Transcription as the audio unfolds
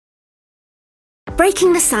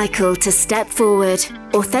Breaking the cycle to step forward.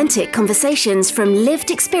 Authentic conversations from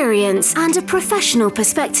lived experience and a professional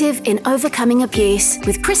perspective in overcoming abuse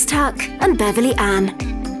with Chris Tuck and Beverly Ann.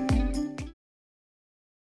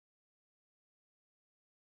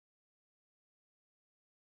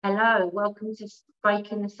 Hello, welcome to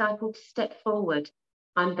Breaking the Cycle to Step Forward.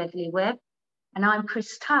 I'm Beverly Webb. And I'm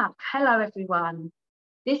Chris Tuck. Hello, everyone.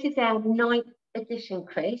 This is our 9th edition,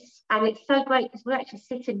 Chris, and it's so great because we're actually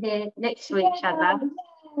sitting here next to each other.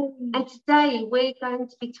 And today we're going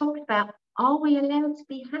to be talking about, are we allowed to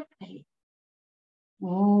be happy?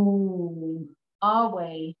 Oh, are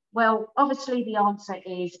we? Well, obviously the answer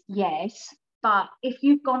is yes, but if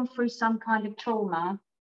you've gone through some kind of trauma,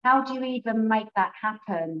 how do you even make that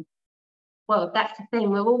happen? Well, that's the thing.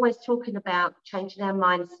 We're always talking about changing our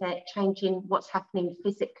mindset, changing what's happening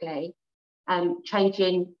physically,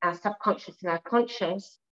 changing our subconscious and our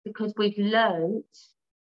conscious, because we've learned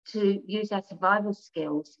to use our survival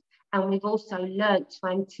skills, and we've also learned to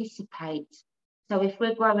anticipate. So if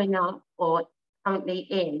we're growing up or currently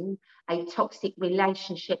in a toxic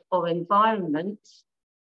relationship or environment,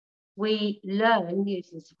 we learn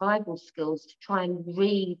using survival skills to try and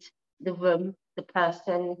read the room, the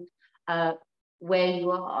person, where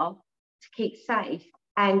you are, to keep safe,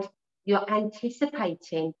 and you're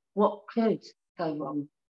anticipating what could go wrong.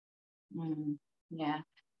 Yeah.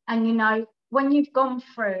 And you know, when you've gone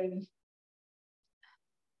through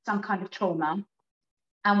some kind of trauma,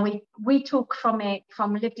 and we talk from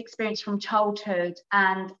lived experience from childhood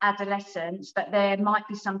and adolescence, but there might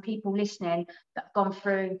be some people listening that have gone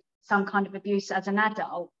through some kind of abuse as an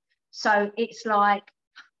adult. So it's like,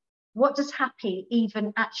 what does happy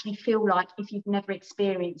even actually feel like if you've never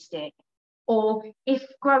experienced it? Or if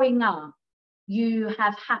growing up you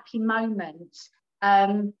have happy moments,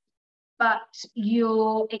 but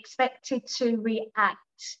you're expected to react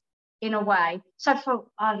in a way. So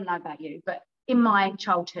I don't know about you, but in my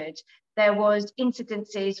childhood, there was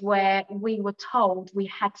incidences where we were told we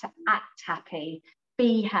had to act happy,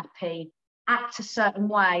 be happy, act a certain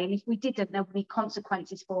way. And if we didn't, there would be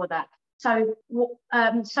consequences for that. So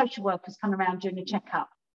social workers come around doing a checkup.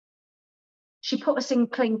 She put us in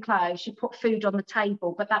clean clothes, she put food on the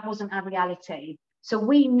table, but that wasn't our reality. So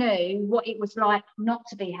we knew what it was like not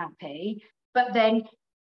to be happy, but then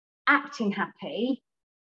acting happy,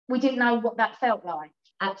 we didn't know what that felt like.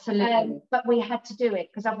 Absolutely. But we had to do it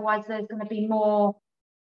because otherwise there's going to be more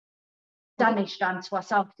damage done to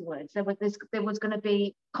us afterwards. There was going to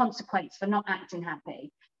be consequence for not acting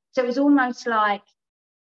happy. So it was almost like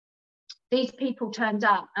these people turned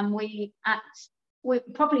up and we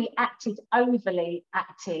probably overly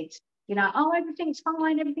acted, you know, oh, everything's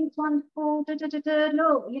fine, everything's wonderful,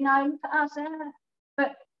 look, you know, look at us.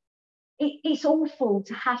 But it's awful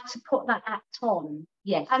to have to put that act on.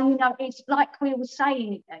 Yes. And, you know, it's like we were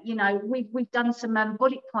saying, you know, we've done some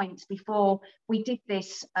bullet points before we did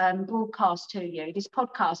this broadcast to you, this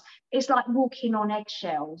podcast. It's like walking on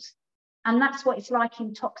eggshells. And that's what it's like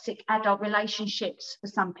in toxic adult relationships for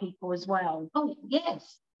some people as well. Oh,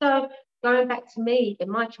 yes. So going back to me, in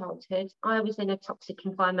my childhood, I was in a toxic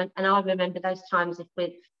environment, and I remember those times if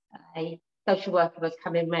a social worker was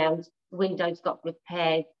coming round, the windows got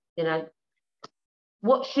repaired, you know,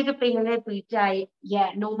 what should have been an everyday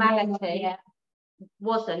normality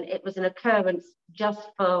wasn't. It was an occurrence just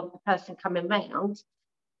for the person coming round.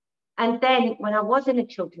 And then when I was in a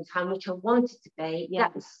children's home, which I wanted to be,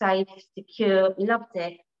 that was safe, secure, loved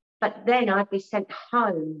it. But then I'd be sent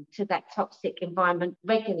home to that toxic environment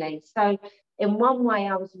regularly. So in one way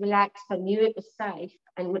I was relaxed, I knew it was safe.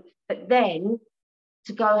 But then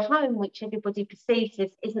to go home, which everybody perceives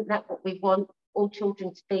as, isn't that what we want all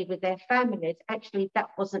children to be with their families? Actually, that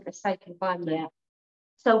wasn't a safe environment. Yeah.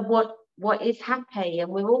 So what is happy?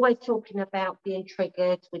 And we're always talking about being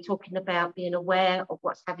triggered. We're talking about being aware of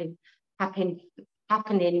what's happening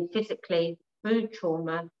physically through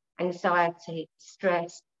trauma, anxiety,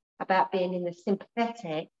 stress, about being in the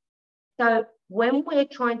sympathetic. So when we're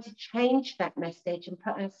trying to change that message and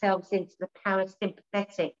put ourselves into the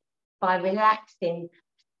parasympathetic by relaxing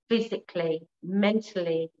physically,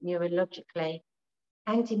 mentally, neurologically,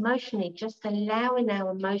 and emotionally, just allowing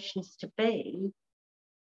our emotions to be.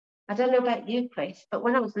 I don't know about you, Chris, but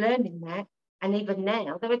when I was learning that, and even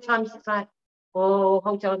now, there are times it's like, oh,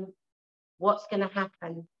 hold on, what's going to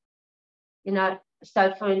happen? You know,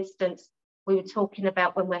 so for instance, we were talking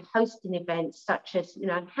about when we're hosting events such as, you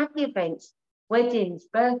know, happy events, weddings,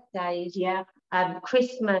 birthdays,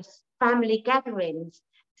 Christmas, family gatherings.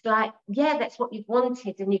 It's like, yeah, that's what you've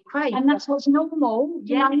wanted and you crave. And that's what's normal.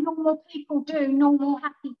 You know, normal people do normal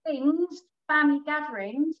happy things, family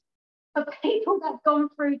gatherings. for people that have gone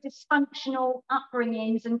through dysfunctional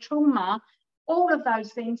upbringings and trauma, all of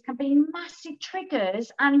those things can be massive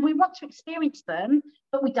triggers, and we want to experience them,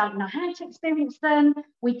 but we don't know how to experience them.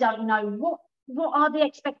 We don't know what are the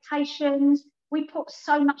expectations. We put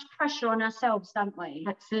so much pressure on ourselves, don't we?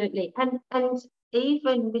 Absolutely. And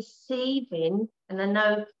even receiving, and I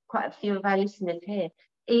know quite a few of our listeners here,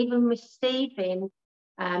 even receiving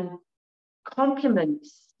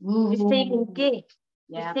compliments, receiving gifts,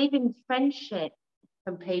 receiving friendship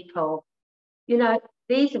from people, you know,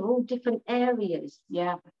 these are all different areas.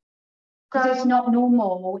 Yeah. Because it's not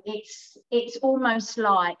normal. It's almost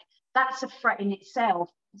like that's a threat in itself.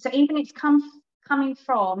 So even it's coming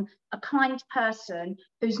from a kind person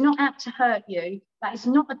who's not out to hurt you, that is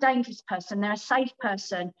not a dangerous person, they're a safe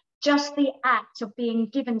person. Just the act of being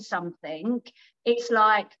given something, it's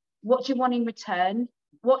like, what do you want in return?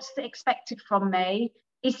 What's expected from me?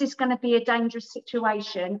 Is this going to be a dangerous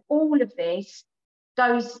situation? All of this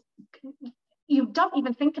goes, you don't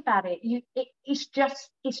even think about it. It's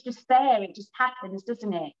just there. It just happens,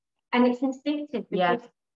 doesn't it? And it's instinctive, because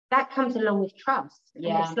that comes along with trust.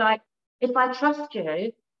 Yeah. And it's like, if I trust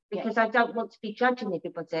you, because I don't want to be judging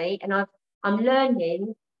everybody, and I'm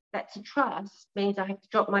learning that to trust means I have to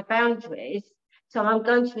drop my boundaries. So I'm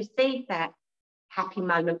going to receive that happy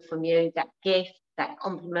moment from you, that gift, that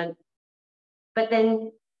compliment. But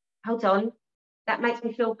then, hold on, that makes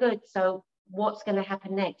me feel good. So what's going to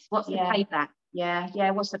happen next? What's the payback?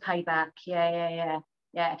 Yeah, what's the payback? Yeah.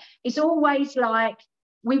 It's always like,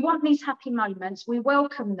 we want these happy moments, we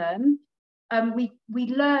welcome them, we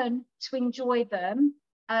learn to enjoy them.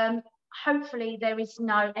 Hopefully there is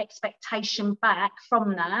no expectation back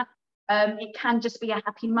from that. It can just be a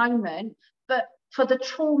happy moment. But for the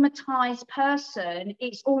traumatized person,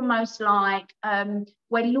 it's almost like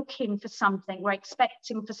we're looking for something, we're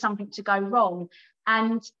expecting for something to go wrong.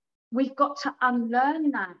 And we've got to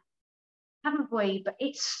unlearn that, haven't we? But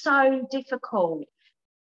it's so difficult.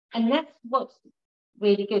 And that's what's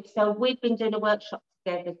really good. So we've been doing a workshop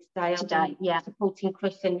together today, supporting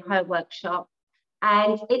Chris in her workshop.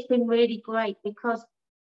 And it's been really great, because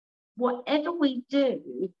whatever we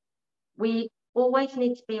do, we always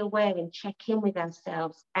need to be aware and check in with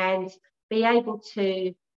ourselves and be able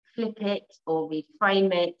to flip it or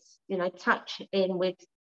reframe it, you know, touch in with,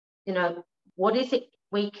 you know, what is it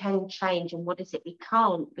we can change and what is it we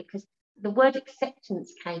can't? Because the word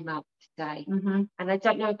acceptance came up today. And I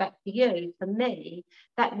don't know about for you, for me,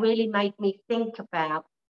 that really made me think about,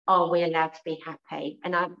 are we allowed to be happy?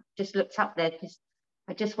 And I just looked up there because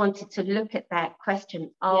I just wanted to look at that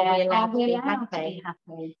question. Are we allowed to be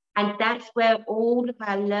happy? And that's where all of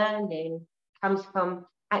our learning comes from.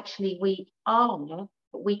 Actually, we are,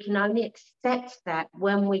 but we can only accept that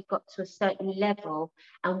when we've got to a certain level.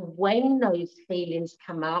 And when those feelings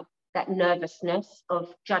come up, that nervousness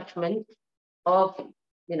of judgment, of,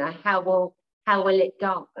 you know, how will it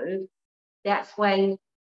go? That's when,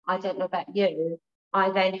 I don't know about you,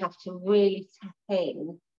 I then have to really tap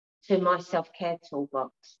in to my self-care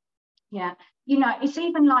toolbox. Yeah, you know, it's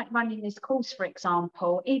even like running this course, for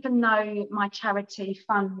example. Even though my charity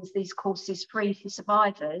funds these courses free for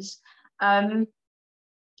survivors, I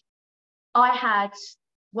had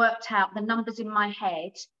worked out the numbers in my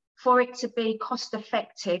head for it to be cost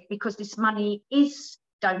effective, because this money is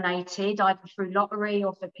donated either through lottery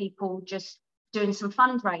or for people just doing some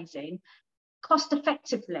fundraising. Cost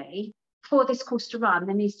effectively, for this course to run,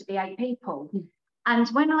 there needs to be 8 people. And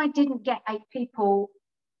when I didn't get 8 people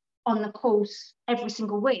on the course every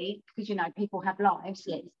single week, because, you know, people have lives,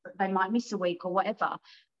 but they might miss a week or whatever,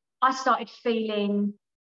 I started feeling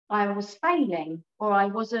I was failing, or I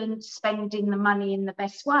wasn't spending the money in the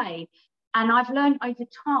best way. And I've learned over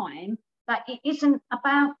time that it isn't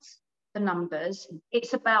about the numbers,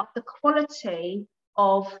 it's about the quality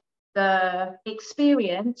of the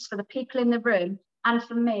experience for the people in the room and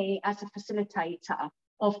for me as a facilitator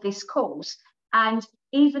of this course. And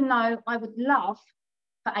even though I would love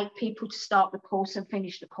for 8 people to start the course and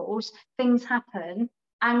finish the course, things happen.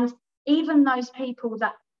 And even those people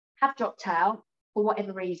that have dropped out for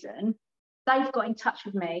whatever reason, they've got in touch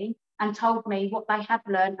with me and told me what they have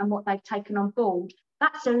learned and what they've taken on board.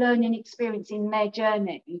 That's a learning experience in their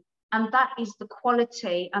journey. And that is the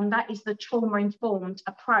quality, and that is the trauma-informed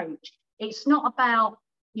approach. It's not about,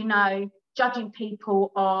 you know, judging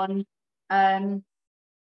people on,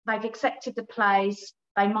 they've accepted the place,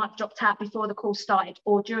 they might have dropped out before the course started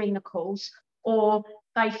or during the course, or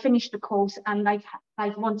they finished the course and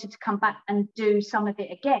they've wanted to come back and do some of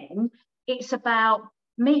it again. It's about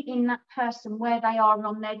meeting that person where they are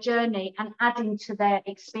on their journey and adding to their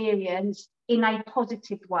experience in a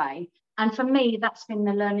positive way. And for me, that's been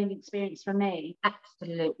the learning experience for me.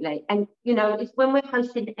 Absolutely. And, you know, it's when we're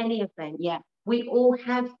hosting any event, we all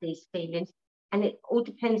have these feelings, and it all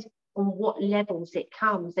depends on what levels it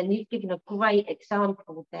comes. And you've given a great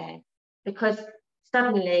example there, because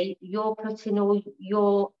suddenly you're putting all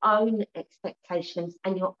your own expectations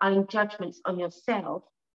and your own judgments on yourself,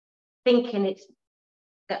 thinking it's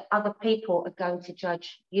that other people are going to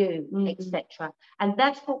judge you, etc. And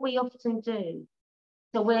that's what we often do.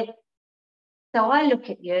 So I look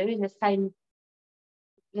at you in the same,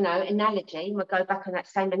 you know, analogy. We'll go back on that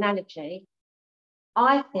same analogy.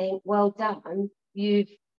 I think, well done. You've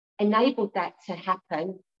enabled that to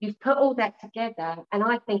happen. You've put all that together, and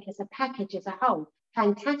I think as a package, as a whole,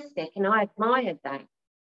 fantastic. And I admire that.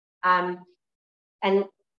 And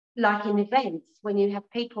like in events, when you have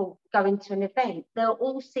people going to an event, they'll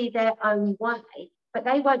all see their own way, but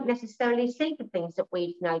they won't necessarily see the things that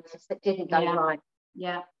we've noticed that didn't go right.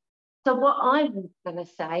 Yeah. So what I'm going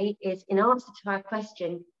to say is, in answer to our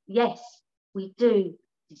question, yes, we do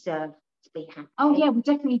deserve to be happy. Oh yeah, we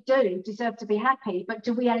definitely do deserve to be happy, but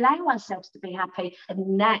do we allow ourselves to be happy? And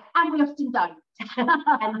we often don't.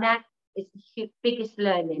 And that is the biggest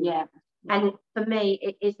learning. Yeah. And for me,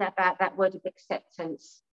 it is about that word of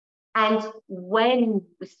acceptance. And when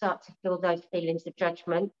we start to feel those feelings of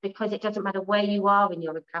judgment, because it doesn't matter where you are in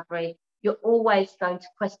your recovery, you're always going to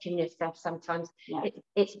question yourself sometimes. Yeah.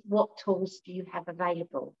 It's what tools do you have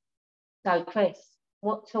available? So, Chris,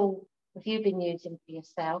 what tool have you been using for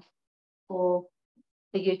yourself for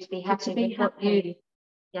you to be happy?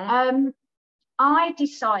 I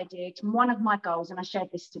decided one of my goals, and I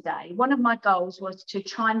shared this today, one of my goals was to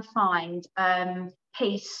try and find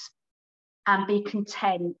peace and be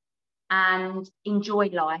content and enjoy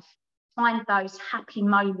life, find those happy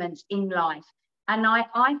moments in life. And I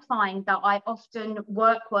find that I often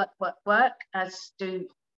work, as do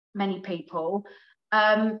many people,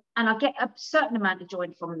 and I get a certain amount of joy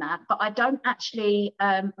from that, but I don't actually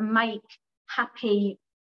make happy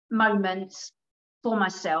moments for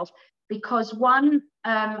myself, because one,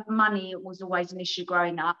 money was always an issue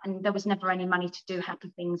growing up, and there was never any money to do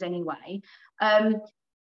happy things anyway.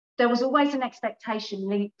 There was always an expectation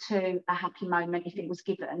linked to a happy moment if it was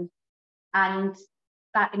given, and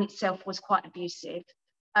that in itself was quite abusive.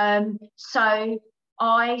 So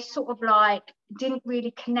I sort of like didn't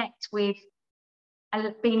really connect with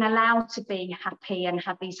being allowed to be happy and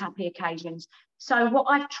have these happy occasions. So what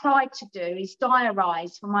I've tried to do is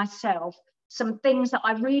diarise for myself some things that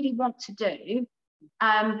I really want to do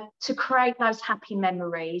to create those happy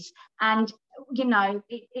memories. And you know,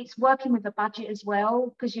 it's working with a budget as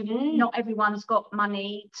well, because not everyone's got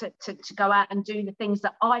money to go out and do the things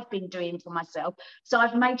that I've been doing for myself. So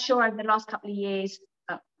I've made sure over the last couple of years,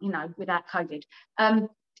 you know, without COVID,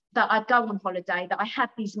 that I go on holiday, that I have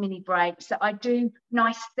these mini breaks, that I do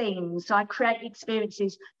nice things. So I create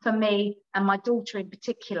experiences for me and my daughter in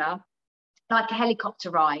particular, like a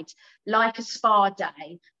helicopter ride, like a spa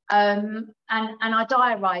day. And I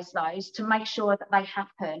diarise those to make sure that they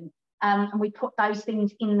happen. And we put those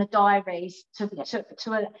things in the diaries to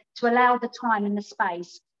allow the time and the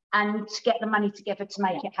space and to get the money together to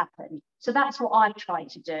make it happen. So that's what I've tried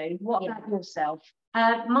to do. What about yourself?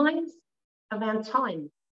 Mine's around time,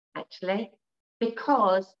 actually,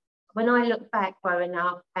 because when I look back growing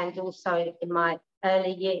up and also in my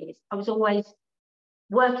early years, I was always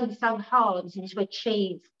working so hard to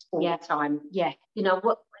achieve all the time. Yeah. You know,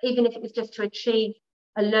 even if it was just to achieve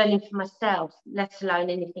a learning for myself, let alone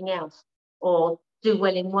anything else, or do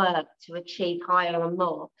well in work to achieve higher and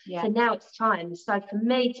more. So now it's time. So for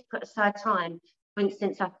me to put aside time, for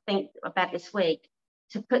instance, I think about this week,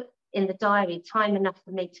 to put in the diary time enough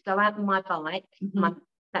for me to go out on my bike.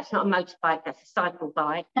 That's not a motorbike, that's a cycle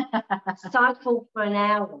bike. Cycle for an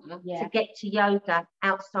hour to get to yoga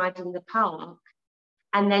outside in the park,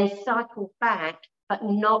 and then cycle back, but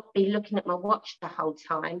not be looking at my watch the whole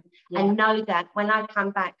time, and know that when I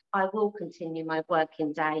come back, I will continue my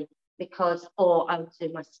working day, or I'll do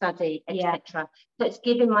my study, etc. So it's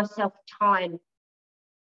giving myself time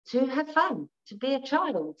to have fun, to be a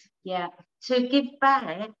child, to give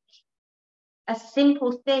back a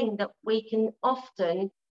simple thing that we can often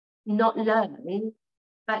not learn,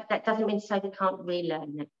 but that doesn't mean to say we can't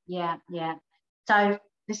relearn it. So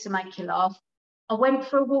this will make you laugh. I went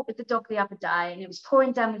for a walk with the dog the other day, and it was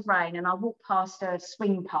pouring down with rain, and I walked past a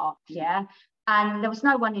swing park, and there was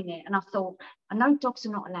no one in it, and I thought, I know dogs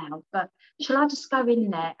are not allowed, but shall I just go in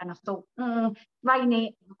there? And I thought,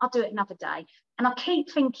 rainy, I'll do it another day. And I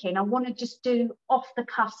keep thinking I want to just do off the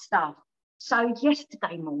cuff stuff. So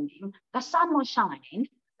yesterday morning, the sun was shining,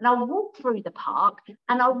 And I walked through the park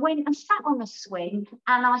and I went and sat on a swing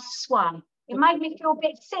and I swung. It made me feel a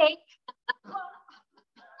bit sick.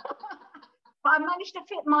 But I managed to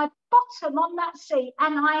fit my bottom on that seat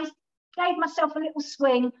and I gave myself a little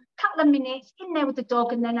swing, couple of minutes in there with the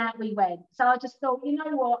dog, and then out we went. So I just thought, you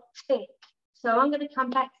know what, tick. So I'm going to come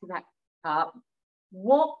back to that part.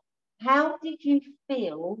 How did you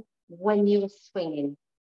feel when you were swinging?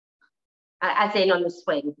 As in on the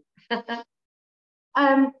swing?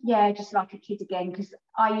 Yeah, just like a kid again, because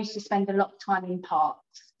I used to spend a lot of time in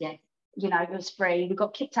parks. Yes. You know, it was free. We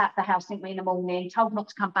got kicked out of the house, didn't we, in the morning, told not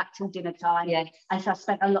to come back till dinner time. Yes. And so I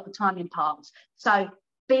spent a lot of time in parks. So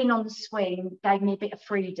being on the swing gave me a bit of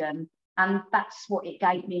freedom. And that's what it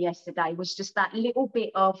gave me yesterday, was just that little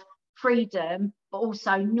bit of freedom, but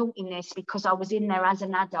also naughtiness, because I was in there as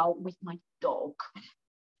an adult with my dog.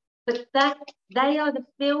 But they are the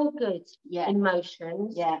feel-good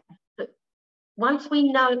emotions. Yeah. Once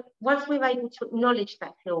we're able to acknowledge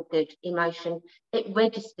that feel-good emotion, it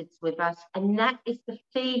registers with us. And that is the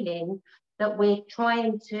feeling that we're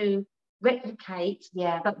trying to replicate,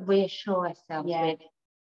 but reassure ourselves with,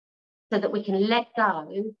 so that we can let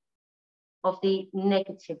go of the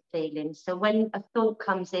negative feelings. So when a thought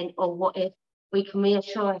comes in, or what if, we can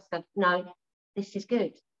reassure ourselves, no, this is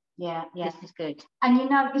good. Yeah. This is good. And you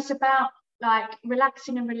know, it's about like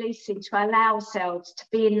relaxing and releasing to allow ourselves to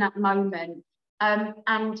be in that moment.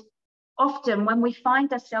 And often when we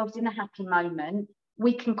find ourselves in a happy moment,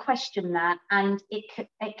 we can question that, and it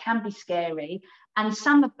can be scary. And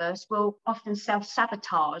some of us will often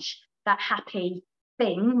self-sabotage that happy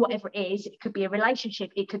thing, whatever it is. It could be a relationship,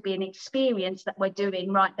 it could be an experience that we're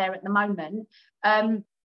doing right there at the moment.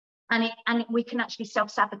 We can actually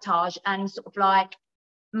self-sabotage and sort of like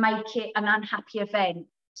make it an unhappy event.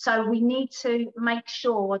 So we need to make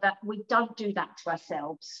sure that we don't do that to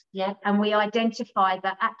ourselves. Yeah. And we identify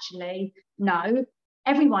that actually, no,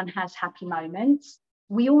 everyone has happy moments.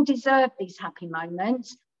 We all deserve these happy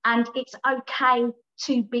moments. And it's okay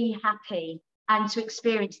to be happy and to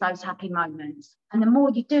experience those happy moments. And the more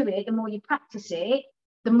you do it, the more you practice it,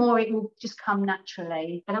 the more it will just come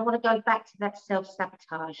naturally. And I want to go back to that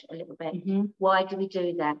self-sabotage a little bit. Mm-hmm. Why do we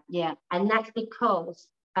do that? Yeah. And that's because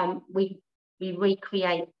we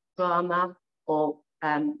recreate drama, or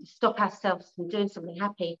stop ourselves from doing something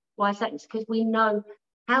happy. Why is that? It's because we know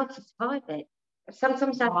how to survive it.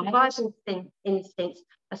 Sometimes our survival instincts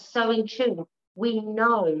are so in tune. We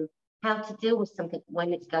know how to deal with something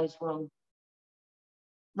when it goes wrong.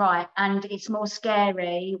 Right, and it's more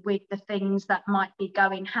scary with the things that might be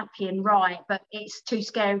going happy and right, but it's too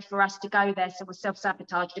scary for us to go there, so we'll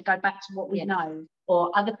self-sabotage to go back to what we know.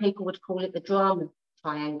 Or other people would call it the drama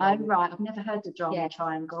triangle. Oh, right, I've never heard the drama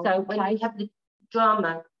triangle. So when you have the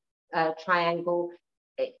drama triangle,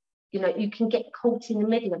 you can get caught in the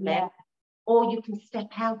middle of it, or you can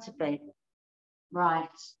step out of it. Right.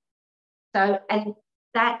 So, and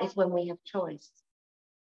that is when we have choice.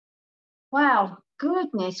 Wow,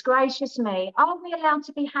 goodness gracious me. Are we allowed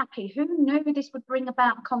to be happy? Who knew this would bring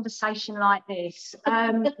about a conversation like this?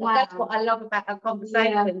 Wow. That's what I love about our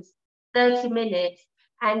conversations. 30 minutes.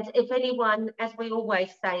 And if anyone, as we always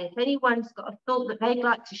say, if anyone's got a thought that they'd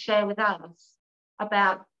like to share with us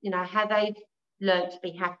about, how they've learned to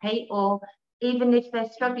be happy, or even if they're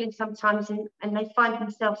struggling sometimes and they find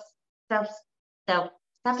themselves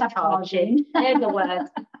self-sabotaging, they're the word.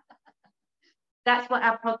 That's what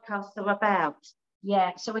our podcasts are about.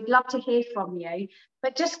 Yeah, so we'd love to hear from you.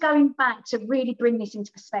 But just going back to really bring this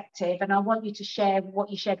into perspective, and I want you to share what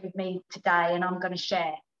you shared with me today, and I'm going to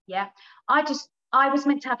share. Yeah, I was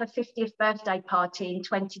meant to have a 50th birthday party in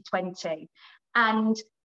 2020, and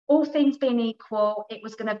all things being equal, it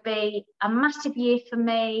was going to be a massive year for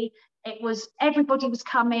me. Everybody was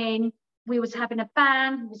coming. We was having a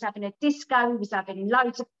band, we was having a disco, we was having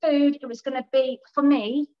loads of food. It was going to be, for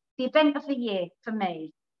me, the event of the year for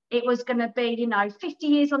me. It was going to be, 50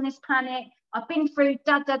 years on this planet. I've been through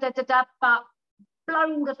but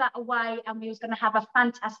blow all of that away, and we was going to have a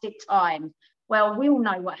fantastic time. Well, we all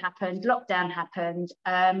know what happened. Lockdown happened.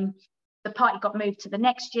 The party got moved to the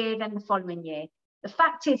next year, then the following year. The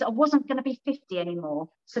fact is, I wasn't going to be 50 anymore.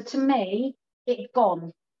 So to me, it had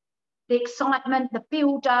gone. The excitement, the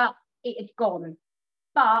build-up, it had gone.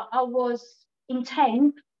 But I was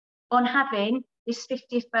intent on having this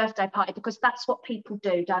 50th birthday party, because that's what people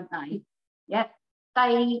do, don't they? Yeah,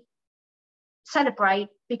 they celebrate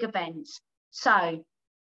big events. So I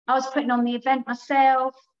was putting on the event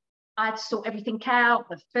myself. I had to sort everything out,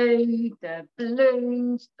 the food, the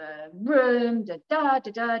balloons, the room, the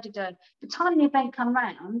The time the event came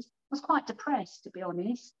round, I was quite depressed, to be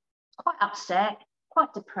honest. Quite upset,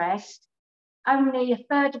 quite depressed. only a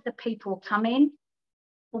third of the people come in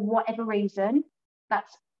for whatever reason.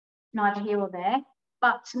 That's neither here or there.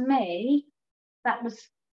 But to me, that was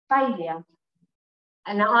failure.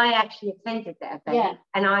 And I actually attended that event,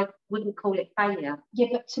 and I wouldn't call it failure. Yeah,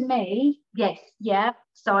 but to me, yes,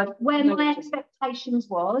 So where my expectations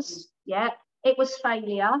was, it was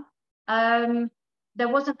failure. There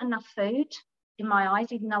wasn't enough food in my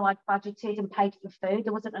eyes, even though I'd budgeted and paid for food.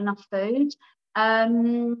 There wasn't enough food.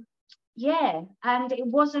 And it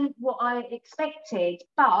wasn't what I expected.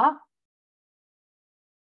 But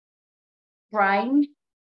brain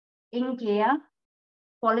in gear,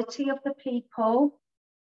 quality of the people.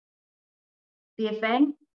 The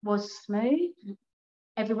event was smooth.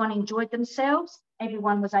 Everyone enjoyed themselves.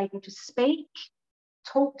 Everyone was able to speak,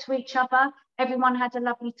 talk to each other. Everyone had a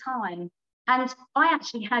lovely time. And I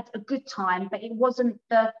actually had a good time, but it wasn't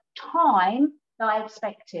the time that I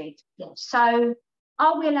expected. Yes. So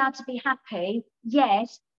are we allowed to be happy?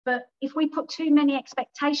 Yes. But if we put too many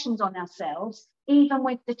expectations on ourselves, even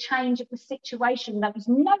with the change of the situation, that was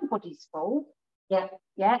nobody's fault.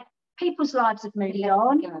 People's lives have moved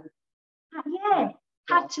on.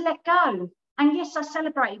 Had to let go. And yes, I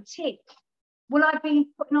celebrated, tick. Will I be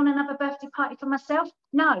putting on another birthday party for myself?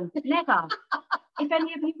 No, never. If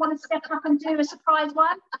any of you want to step up and do a surprise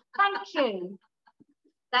one, thank you.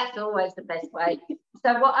 That's always the best way.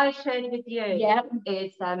 So what I shared with you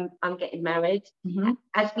is I'm getting married.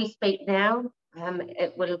 As we speak now,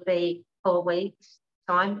 it will be 4 weeks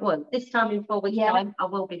time. Well, this time in 4 weeks time, I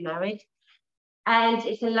will be married. And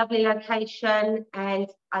it's a lovely location, and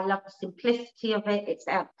I love the simplicity of it. It's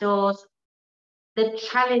outdoors. The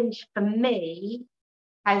challenge for me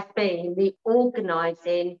has been the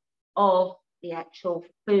organising of the actual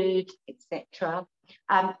food, etc.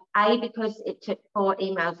 Because it took 4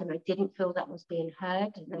 emails and I didn't feel that was being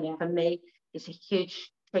heard. And for me, it's a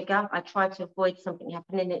huge trigger. I tried to avoid something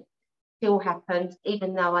happening. It still happened,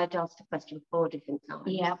 even though I'd asked the question 4 different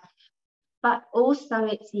times. But also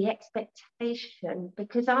it's the expectation,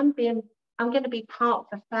 because I'm going to be part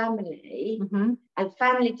of a family, and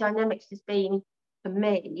family dynamics has been, for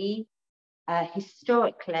me,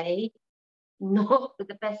 historically, not with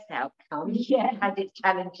the best outcome. It had its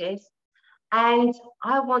challenges. And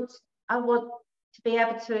I want to be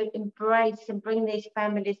able to embrace and bring these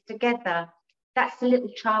families together. That's the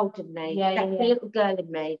little child in me. That's the little girl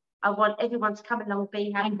in me. I want everyone to come along,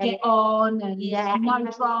 be happy. And get on, and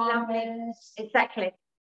no dramas. Exactly.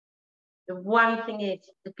 The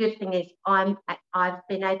good thing is, I've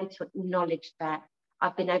been able to acknowledge that.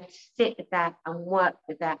 I've been able to sit with that and work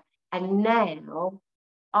with that. And now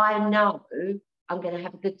I know I'm going to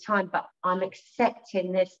have a good time, but I'm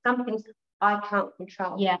accepting there's some things I can't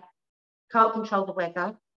control. Can't control the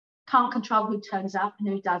weather. Can't control who turns up and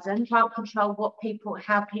who doesn't. Can't control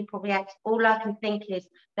how people react. All I can think is,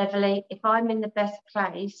 Beverly, if I'm in the best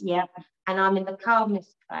place and I'm in the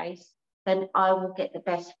calmest place, then I will get the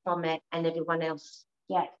best from it and everyone else.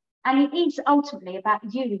 And it is ultimately about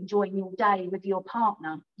you enjoying your day with your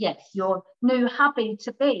partner. Your new hubby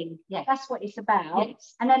to be. That's what it's about.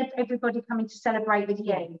 And then everybody coming to celebrate with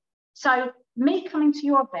you. So me coming to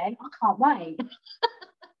your event, I can't wait.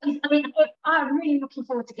 I'm really looking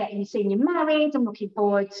forward to seeing you married. I'm looking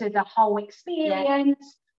forward to the whole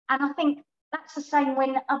experience. And I think that's the same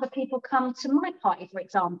when other people come to my party, for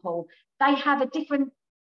example. They have a different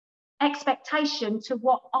expectation to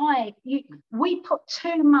what we put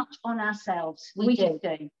too much on ourselves. We do,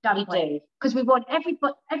 don't we? Because we want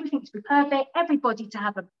everything to be perfect, everybody to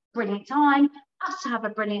have a brilliant time, us to have a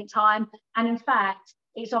brilliant time. And in fact,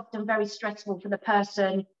 it's often very stressful for the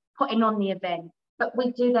person putting on the event. But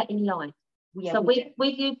we do that in life. So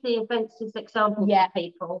we've used the events as examples for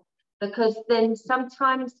people, because then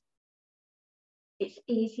sometimes it's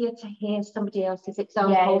easier to hear somebody else's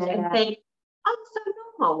examples and think, I'm so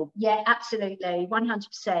normal. Yeah, absolutely,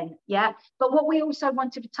 100%. But what we also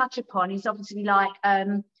wanted to touch upon is obviously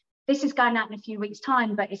this is going out in a few weeks'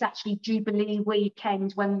 time, but it's actually Jubilee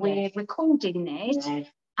weekend when we're recording this.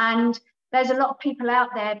 And there's a lot of people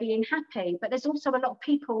out there being happy, but there's also a lot of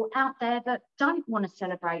people out there that don't want to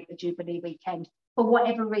celebrate the Jubilee weekend for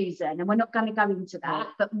whatever reason. And we're not going to go into that.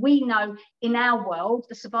 But we know in our world,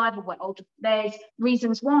 the survivor world, there's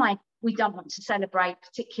reasons why we don't want to celebrate,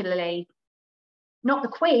 particularly not the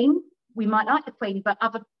Queen. We might like the Queen, but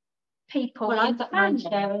other people. Well, I got mine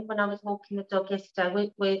sharing when I was walking the dog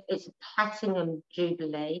yesterday. It's a platinum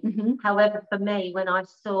Jubilee. However, for me, when I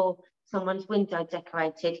saw someone's window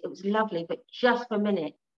decorated, it was lovely, but just for a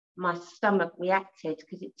minute my stomach reacted,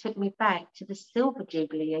 because it took me back to the silver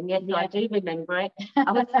Jubilee. And yes, I do remember it.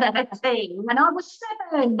 I was 13 and I was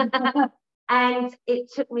 7. And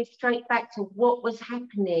it took me straight back to what was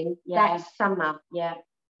happening that summer.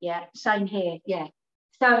 Yeah, same here. Yeah.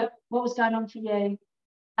 So what was going on for you?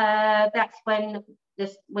 That's when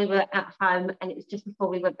we were at home, and it was just before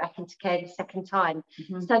we went back into care the second time.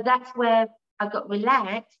 So that's where I got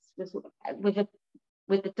relaxed with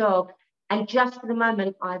the dog. And just for the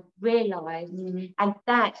moment, I realised, and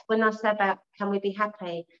that's when I said about can we be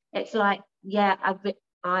happy? It's like,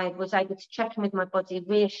 I was able to check in with my body,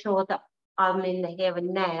 reassure that I'm in the here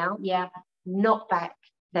and now, not back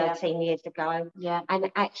 13 years ago,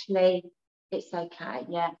 and actually it's okay.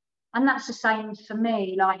 And that's the same for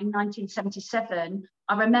me. Like in 1977,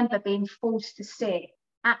 I remember being forced to sit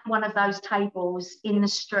at one of those tables in the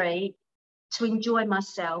street to enjoy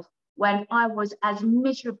myself when I was as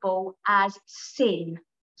miserable as sin,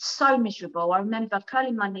 so miserable. I remember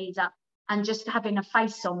curling my knees up and just having a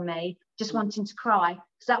face on me, just wanting to cry,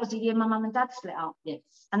 because that was the year my mum and dad split up. Yes.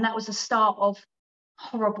 And that was the start of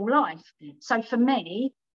horrible life. So for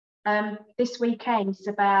me, this weekend is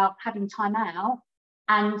about having time out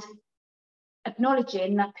and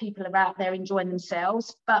acknowledging that people are out there enjoying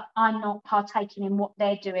themselves, but I'm not partaking in what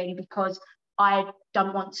they're doing because I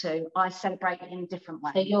don't want to. I celebrate it in a different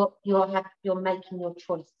way. So you're making your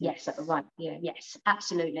choice. Yes, right. Yeah. Yes,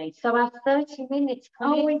 absolutely. So our 30 minutes.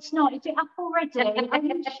 Oh, it's not. Is it up already? Are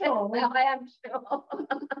you sure? Well, I am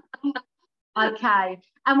sure. Okay.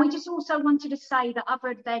 And we just also wanted to say that other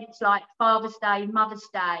events like Father's Day, Mother's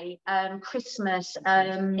Day, Christmas,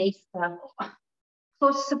 Easter,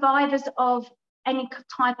 for survivors of any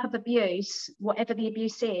type of abuse, whatever the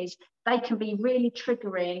abuse is, they can be really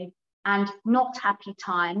triggering and not happy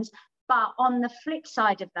times. But on the flip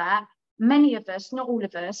side of that, many of us, not all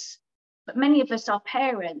of us, but many of us are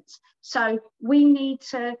parents. So we need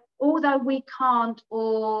to, although we can't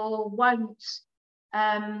or won't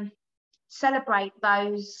celebrate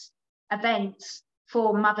those events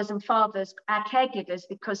for mothers and fathers, our caregivers,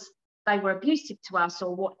 because they were abusive to us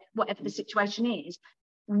or whatever the situation is,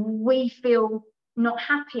 we feel not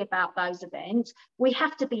happy about those events. We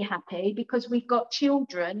have to be happy because we've got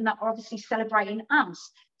children that are obviously celebrating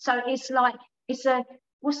us. So it's like, it's a,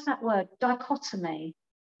 what's that word? Dichotomy.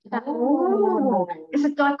 It's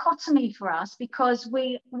a dichotomy for us because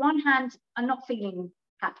we, one hand, are not feeling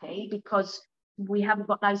happy because we haven't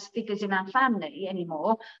got those figures in our family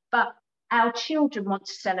anymore, but our children want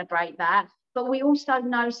to celebrate that. But we also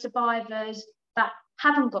know survivors that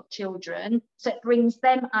haven't got children, so it brings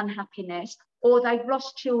them unhappiness, or they've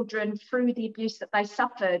lost children through the abuse that they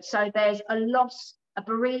suffered. So there's a loss, a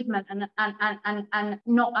bereavement, and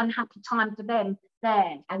not unhappy time for them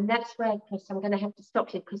there. And that's where, Chris, I'm going to have to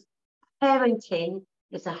stop you because parenting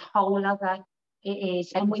is a whole other. It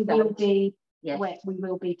is, and we will be. Yes. We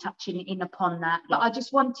will be touching in upon that. But I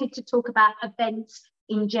just wanted to talk about events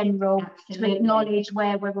in general. Absolutely. To acknowledge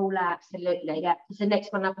where we're all at. Absolutely. Yeah. Because the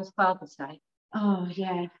next one up is Father's Day. Oh,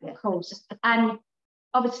 yeah, of course. And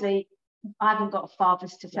obviously, I haven't got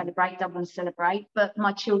fathers to celebrate, don't want to celebrate, but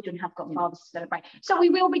my children have got fathers to celebrate. So we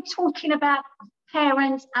will be talking about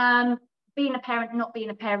parents, being a parent, not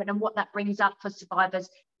being a parent, and what that brings up for survivors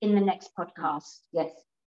in the next podcast. Yes.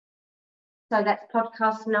 So that's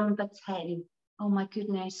podcast number 10. Oh my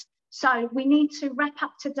goodness. So we need to wrap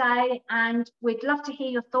up today, and we'd love to hear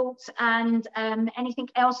your thoughts and anything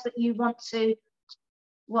else that you want to.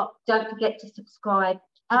 What? Don't forget to subscribe,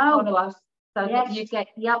 to follow us, so that you get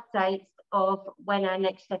the updates of when our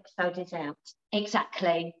next episode is out.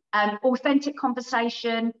 Exactly. Authentic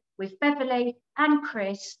conversation with Beverly and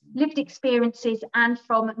Chris, lived experiences and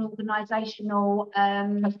from an organisational,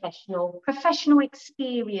 professional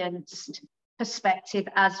experienced perspective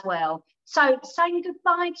as well. So saying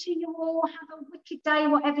goodbye to you all, have a wicked day,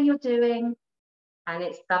 whatever you're doing. And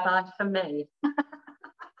it's bye-bye from me.